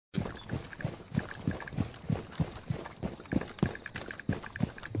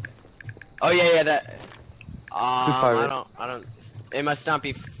Oh yeah, yeah, that. far, right? I don't. It must not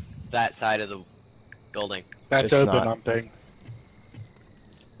be that side of the building. That's It's open not. on ping.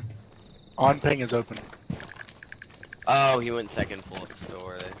 On ping is open. Oh, he went second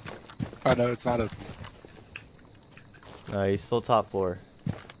floor there. Oh no, it's not open. No, he's still top floor.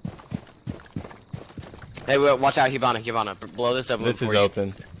 Hey, watch out, Hibana. Blow this open. This is before you-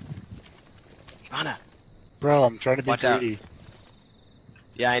 open. Hibana. Bro, I'm trying to be Watch out. greedy.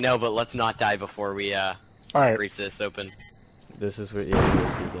 Yeah, I know, but let's not die before we Alright. reach this open. This is what you're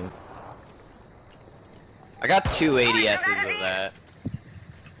speaking. I got 2 ADSs of that.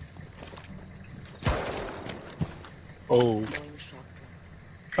 Oh.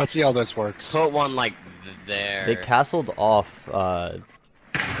 Let's see how this works. Put one like there. They castled off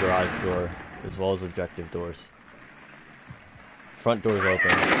garage door as well as objective doors. Front door's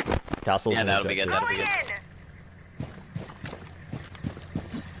open. Castle's Yeah, an that'll be good. objective. That'll be good.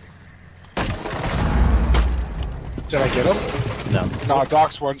 Did I get him? No. No,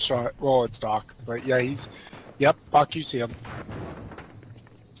 Doc's one shot. Well, it's Doc. But yeah, he's... Yep, Doc, you see him.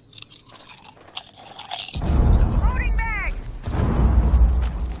 Loading bag.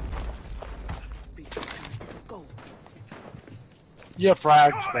 Yeah,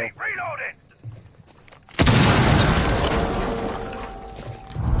 frag. Reloading. Reloading.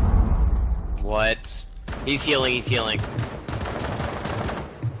 What? He's healing. He's healing.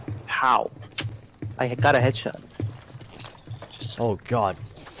 How? I got a headshot. Oh god.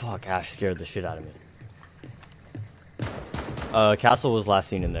 Fuck, Ash scared the shit out of me. Castle was last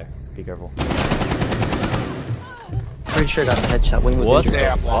seen in there. Be careful. Pretty sure I got a headshot. Wayne was What injured. the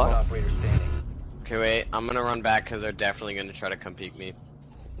Yeah, fuck? Okay, wait. I'm gonna run back because they're definitely gonna try to come peek me.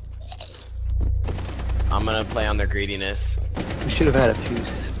 I'm gonna play on their greediness. We should have had a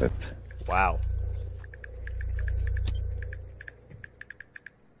fuse. But Wow.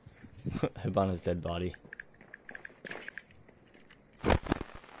 Hibana's dead body.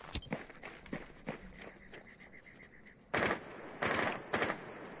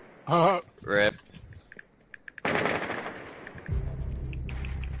 Rip.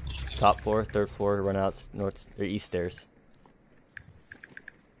 Top floor, third floor, run out north or east stairs.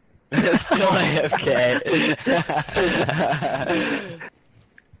 Still AFK.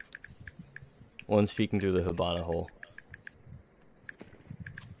 One's peeking through the Hibana hole.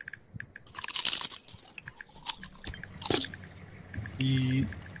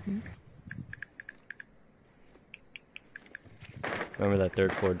 Remember that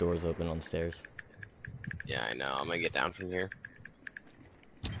third floor door is open on stairs. Yeah, I know. I'm gonna get down from here.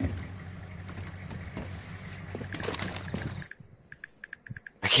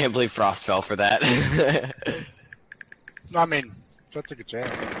 I can't believe Frost fell for that. No, I mean, that's a good chance.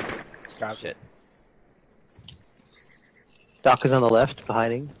 It's got Shit. Doc is on the left,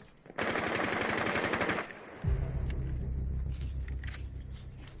 hiding.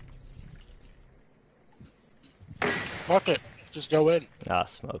 Fuck it. Just go in. Ah,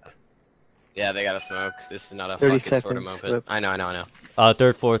 smoke. Yeah, they gotta smoke. This is not a 30 fucking sort of seconds, moment. Rip. I know.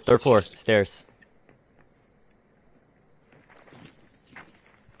 Third floor, stairs.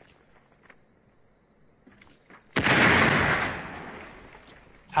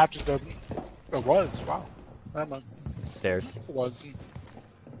 Half just open. It was. Wow. Never mind. Stairs. It wasn't.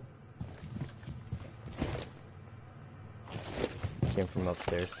 Came from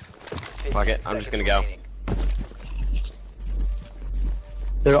upstairs. Fuck it. I'm just gonna go.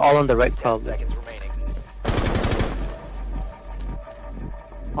 They're all on the right, probably.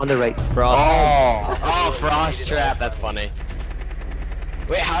 On the right. Frost. Oh, Frost trap. That's funny.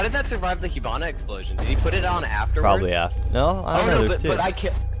 Wait, how did that survive the Hibana explosion? Did he put it on afterwards? Probably after. No, I don't know. no, There's two. but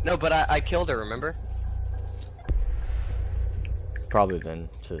I killed her. Remember? Probably then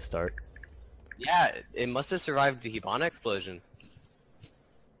to start. Yeah, it must have survived the Hibana explosion.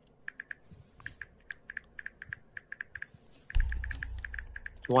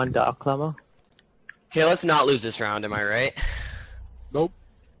 One Doc, Llama. Okay, let's not lose this round. Am I right? Nope.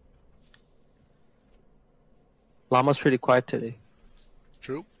 Llama's pretty quiet today.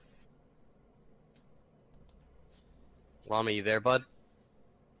 True. Llama, you there, bud?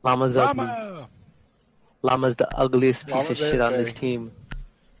 Llama's ugly. Mama! Llama's the ugliest piece Llama's of shit on this AFK. team.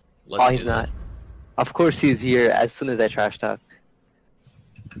 Let's Oh, do he's not. this. Of course he's here as soon as I trash talk.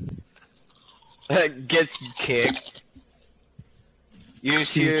 Gets kicked. You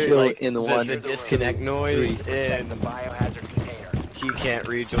just Two hear kill like in the one, disconnect noise, three. and he can't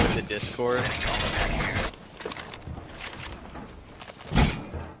rejoin the Discord.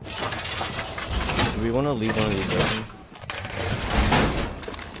 Do we want to leave one of these open?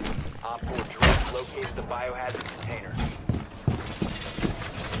 Op 4 drone located the biohazard container.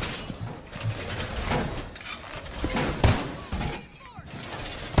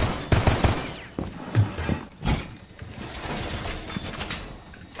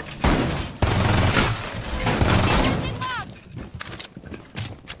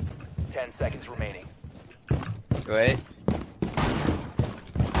 Wait.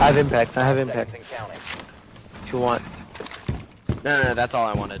 I have impact. I have impact. Seconds and counting. If you want. No, that's all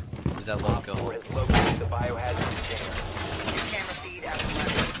I wanted. Is that low kill? Four has located the biohazard container. Camera feed out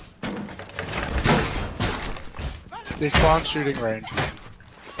of They spawn shooting range.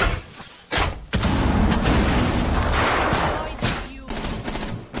 Throwing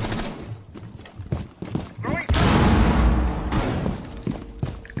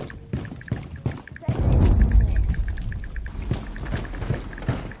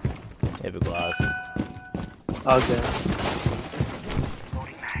They have a glass. Okay.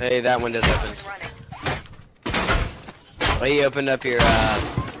 Hey, that window's open. running. Oh, he opened up your,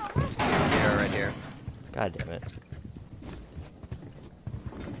 here, right here. God damn it.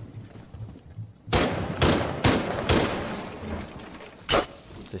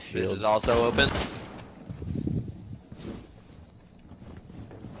 It's a This shield. is also open.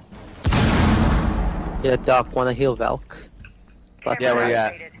 Yeah, Doc, wanna heal Valk? Yeah, where you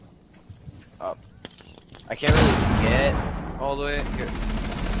at? Activated. I can't really get all the way here.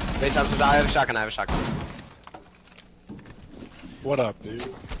 Wait, I have a shotgun. What up, dude?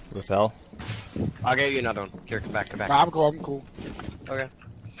 Repel. I'll get you another one. Here, come back. Nah, I'm cool. Okay.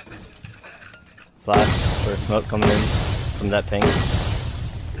 Flash or smoke coming in from that ping.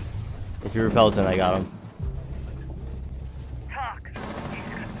 If he repels in, I got him. Talk.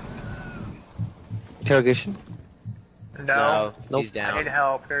 Interrogation? No, Nope. he's down.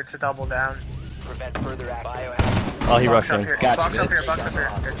 help. Here to double down. Prevent further biohazard. Oh, he rushed in. Gotcha, Bucks up bitch. here, Bucks up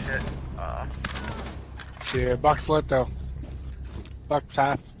here. Good shit. Yeah, Buck's lit though. Buck's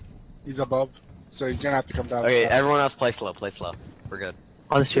half. He's above, so he's gonna have to come down. Okay, steps. everyone else play slow. We're good.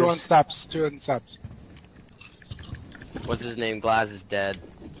 On the Two on stairs. steps. Two on steps. What's his name? Glaz is dead.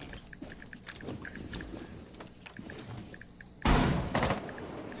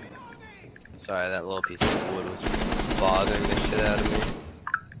 Sorry, that little piece of wood was bothering the shit out of me.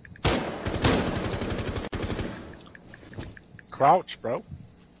 Crouch, bro.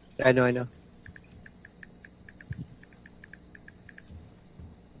 I know.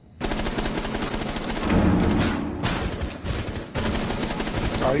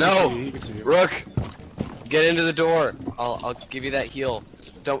 Oh, he No! can see you, he can see you. Rook, get into the door. I'll give you that heal.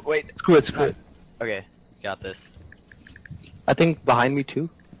 Don't wait. Screw it. Okay, got this. I think behind me too.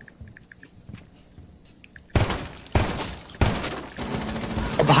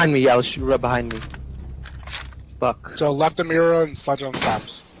 Oh, behind me, yeah, I'll shoot right behind me. Buck. So left the mirror and sludge on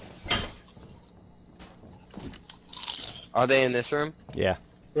steps. Are they in this room? Yeah.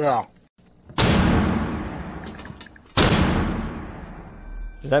 Yeah.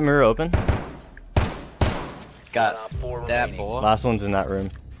 Is that mirror open? Got Op 4 that remaining. boy. Last one's in that room.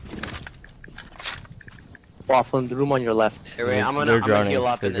 Wafle in the room on your left. Here, wait, I'm They're gonna droning. heal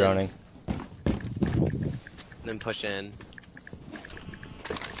up They're and droning. then push in.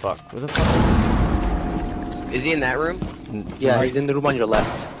 Fuck. Where the fuck? Is he in that room? Yeah, he's in the room on your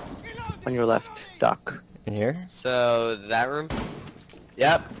left. On your left, Doc. In here? So that room?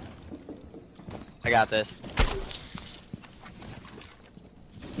 Yep. I got this.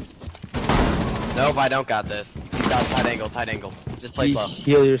 Nope, I don't got this. He's got tight angle. Just play You slow.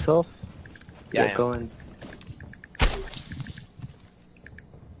 heal yourself? Yeah, I am. go in.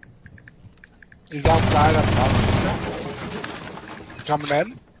 He's outside up top. Coming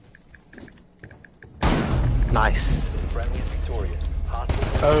in. Nice. Friendly is victorious.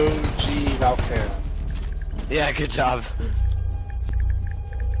 Hostile. OG Valkyrie. Yeah, good job.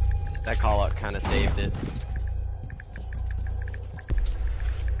 That call out kind of saved it.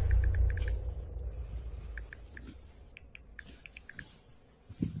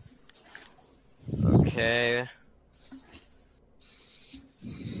 Okay.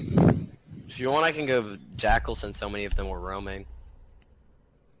 If you want, I can go Jackal since so many of them were roaming.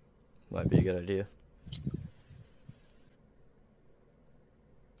 Might be a good idea.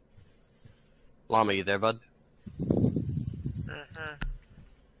 Llama, you there, bud?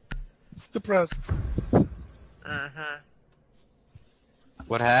 It's depressed.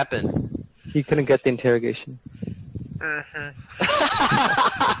 What happened? He couldn't get the interrogation.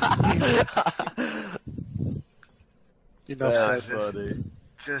 Enough said.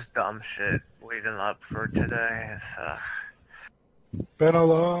 Just dumb shit leading up for today. Been a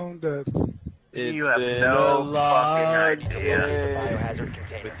long day. You have no fucking idea. Biohazard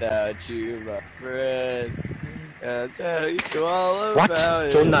container. Without you, my friend, I'll tell you all What?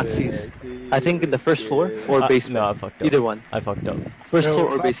 about Don't it. Nazis. I think in the first floor or basement. No, I fucked up. Either one. I fucked up. First No, floor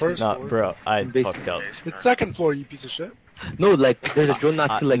it's or not basement. first. No, bro, I Basement. fucked up. It's second floor, you piece of shit. No, like there's a drone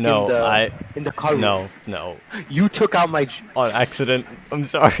Nazi like no, in the car room. No. You took out my. On accident. I'm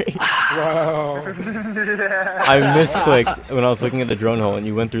sorry. Wow. I misclicked when I was looking at the drone hole, and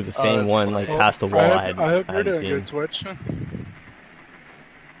you went through the same that's one, like past the wall. I hope you're hadn't doing seen. good, Twitch.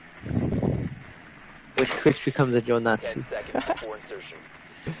 Which Twitch becomes a drone 10 Nazi. seconds before insertion.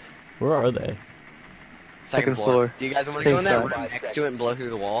 Where are they? Second floor. Do you guys want to go in that Same room side. next to it and blow through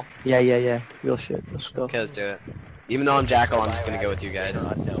the wall? Yeah. Real shit. Let's go. Okay, let's do it. Even though I'm Jackal, I'm just gonna go with you guys.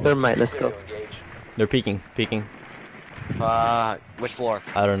 Thermite. Let's go. Engage. They're peeking. Which floor?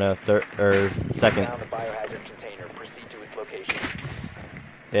 I don't know. Third or second. Found the biohazard container. Proceed to its location.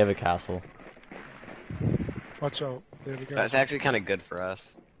 They have a castle. Watch out. There we go. That's actually kind of good for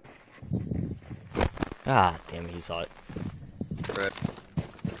us. Ah, damn it, he saw it. Right.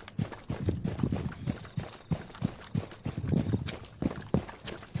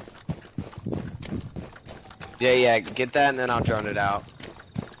 Yeah, get that and then I'll drone it out.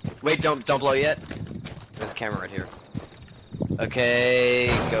 Wait, don't blow yet. There's a camera right here. Okay,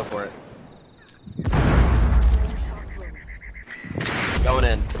 go for it. Going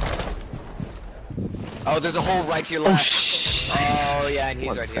in. Oh, there's a hole right to your left. Oh, yeah, and he's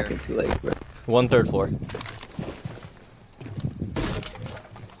 1 right here. second too late, bro. 1 3rd floor.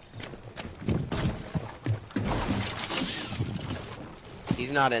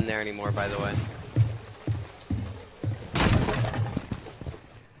 He's not in there anymore, by the way.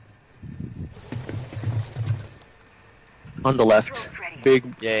 On the left. Big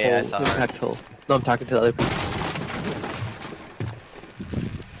Yeah, I hole, saw it. impact hole. No, I'm talking to the other people.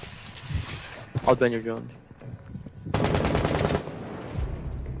 I'll ban your drone.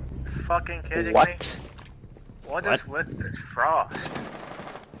 Fucking kidding What? me? What is with this frost?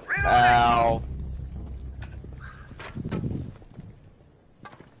 Ow.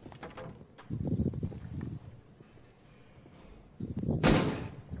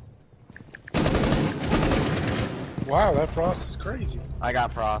 Wow, that frost is crazy. I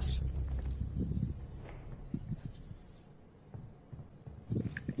got frost.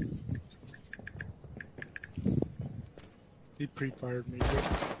 He pre-fired me.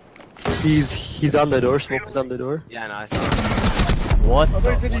 He's on the door. Smoke is on the door. Yeah, no, I saw it. What? I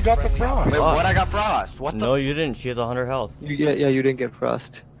thought you said you got the frost. Wait, what? I got frost. What the? No, you didn't. She has 100 health. Yeah, you didn't get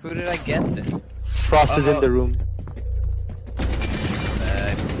Frost. Who did I get then? Frost is in the room.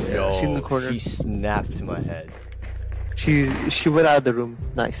 Yo, she's in the corner. she snapped to my head. She went out of the room.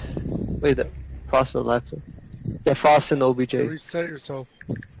 Nice. Wait, Frost on the left. Yeah, Frost and OBJ. Reset yourself.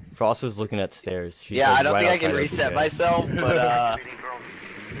 Frost was looking at stairs. She's Yeah, like I don't right think I can outside reset OBJ. myself, but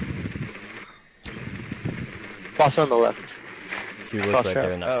Frost on the left. She was Frost right trap.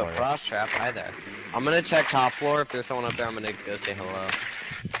 there in that oh, corner. frost trap. Hi there. I'm gonna check top floor. If there's someone up there, I'm gonna go say hello.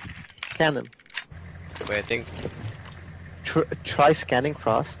 Scan him. Wait, I think. Try scanning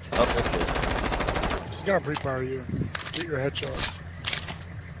Frost. Oh, there she is. She's gonna pre-fire you. Get your headshot.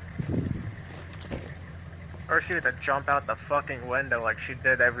 Or she had to jump out the fucking window like she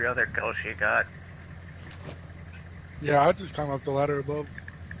did every other kill she got. Yeah, I just climb up the ladder above.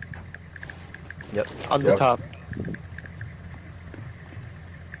 Yep. On the top.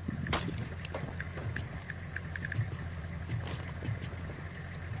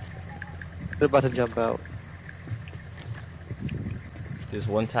 They're about to jump out. There's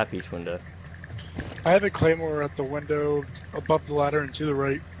 1 tap each window. I have a claymore at the window above the ladder and to the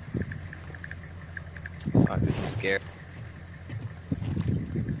right. Oh, this is scary.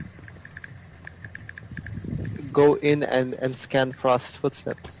 Go in and scan Frost's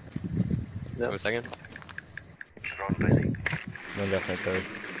footsteps. No. Wait a second. No, definitely 3rd.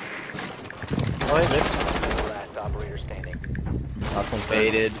 Oh, last operator standing. Last one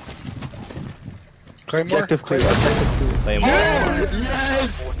Baited. Claymore? Objective clear. Objective clear. Claymore.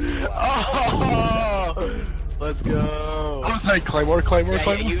 Yes! Oh! Let's go. I was like, Claymore.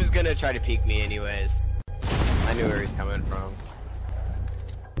 Yeah, he was gonna try to peek me anyways. I knew where he's coming from.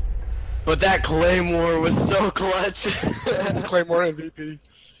 But that Claymore was so clutch. Claymore MVP.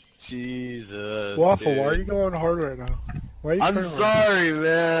 Jesus. Wafle, dude. why are you going hard right now? Why are you I'm trying hard? sorry,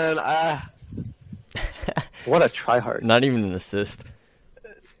 man. What a tryhard. Not even an assist.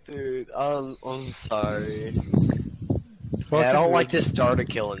 Dude, I'm sorry. Fucking Yeah, I don't weird. like to start a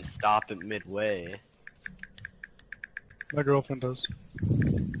kill and stop it midway. My girlfriend does.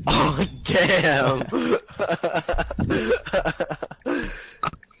 Oh, damn!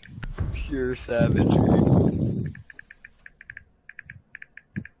 Pure savagery.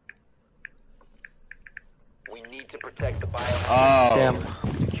 We need to protect the biohazard. Oh, Damn.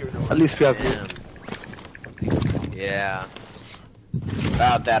 Secure the At least we have damn. Yeah.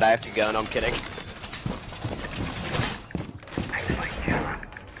 About that, I have to go. No, I'm kidding.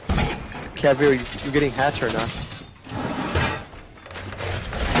 Caviar, you getting hatch or not?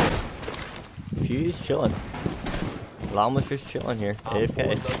 She's chilling. Llama's just chilling here. Op 4 AFK.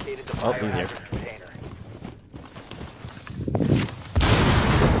 located the Oh, he's here. biohazard container.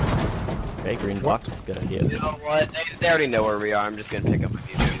 Okay, green box. Good idea. You know what? They already know where we are. I'm just gonna pick up a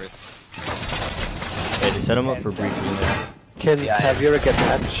few members. Hey, to set him up for breaching there. Can Yeah, Caviar get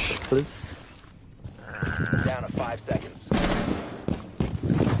hatch, please? Down to 5 seconds.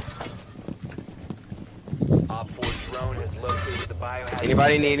 Op 4 drone has located the biohazard.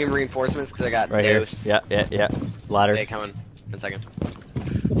 Anybody need any reinforcements? Because I got Right here. dose. Yeah. Ladder. Hey, coming. 1 second.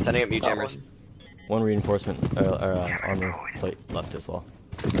 Setting up mute jammers. One reinforcement armor plate left as well.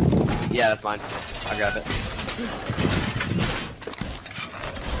 Yeah, that's mine. I'll grab it.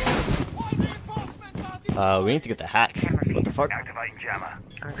 We need to get the hatch. What the fuck? I'm good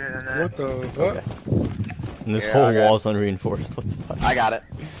on that. What the fuck? Okay. And this Yeah, whole okay. wall's unreinforced. What the fuck? I got it.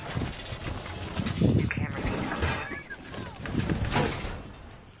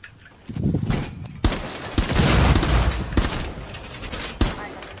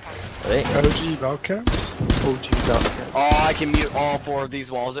 Hey, OG Valcams? OG dog. Oh, I can mute all 4 of these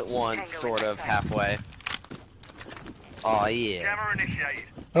walls at once, sort of, halfway. Oh, yeah.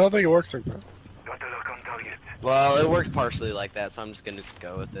 I don't think it works like that. Well, it works partially like that, so I'm just gonna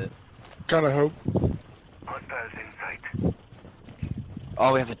go with it. Kinda hope.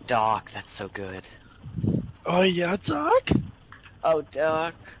 Oh, we have a dock. That's so good. Oh yeah, Doc? Oh,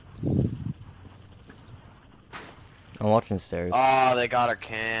 dock. I'm watching stairs. Oh, they got our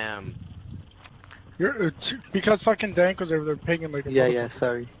cam. You're because fucking Dank was over there pinging like a Yeah,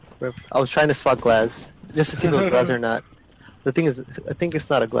 sorry. I was trying to spot glass. Just to see if it was glass or not. The thing is, I think it's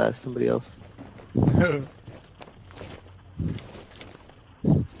not a glass, somebody else. motherfucker.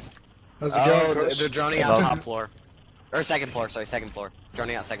 How's it Oh, going, Chris? they're droning out Above. top floor. Or second floor, sorry, second floor.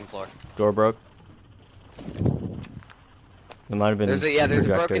 Droning out second floor. Door broke. There might have been There's a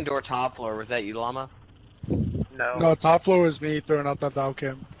projector. broken door top floor. Was that you, Llama? No. No, top floor was me throwing out that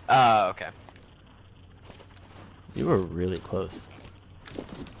Valcam. Oh, okay. You were really close.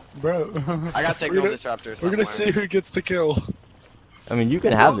 Bro. I got signal We're gonna- disruptors. We're gonna see who gets the kill. I mean, you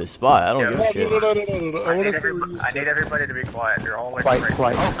can have this spot. I don't give No, a shit. no. I I wanna need, I need everybody to be quiet. They're all like Quiet, right-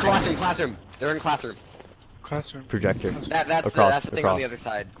 quiet. Oh, classroom. They're in classroom. classroom. Projector. That's Across, the thing on the across.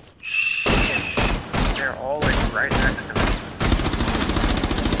 other side. They're all like right next to me.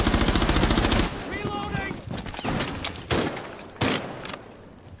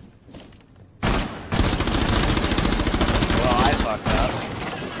 Well, I fucked up.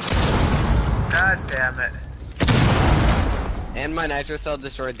 God damn it. And my nitro cell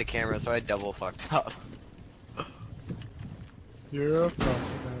destroyed the camera, so I double fucked up. You're a fucking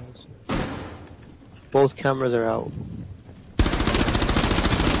ass. Both cameras are out.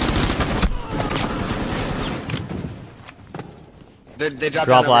 They dropped Drop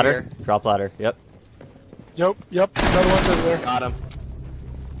down over ladder. here. Drop ladder. Yep. Yep. Another one's over there. Got him.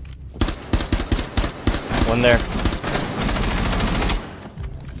 One there.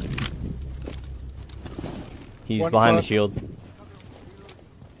 He's One behind the close. shield.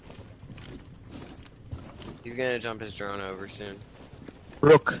 He's gonna jump his drone over soon.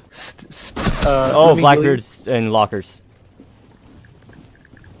 Rook. Oh, let me heal you. blackbeards and lockers.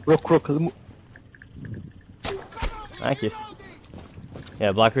 Rook. Thank you.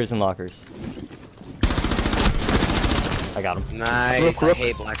 Yeah, blackbeards and lockers. I got him. Nice. Rook. I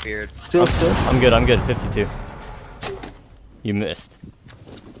hate Blackbeard. Still. I'm good. 52. You missed.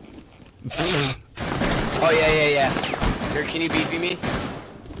 Oh yeah. Here, can you beefy me?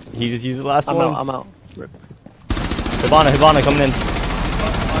 He just used the last I'm one. out. I'm out. Rip. Hibana coming in.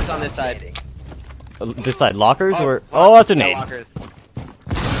 Oh, it's on this side. This side, lockers or? fuck. Oh, that's a Yeah, nade. lockers.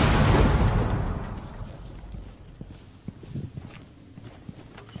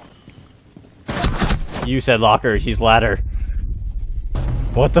 You said lockers. He's ladder.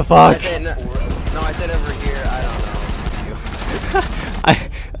 What the I fuck? said no, I said over here. I don't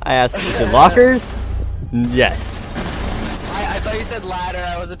know. I asked. You said lockers? Yes. I thought you said ladder.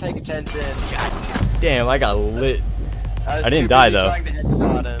 I wasn't paying attention. Damn, I got lit. I didn't too die, busy though. trying to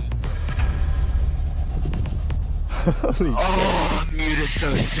headshot him. Holy Oh, mute is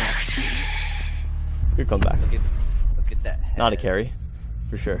so sexy. good comeback. Look at that. Head. Not a carry,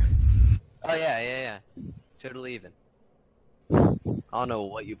 for sure. Oh yeah. Totally even. I don't know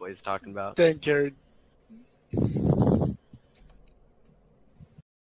what you boys are talking about. Dan carried.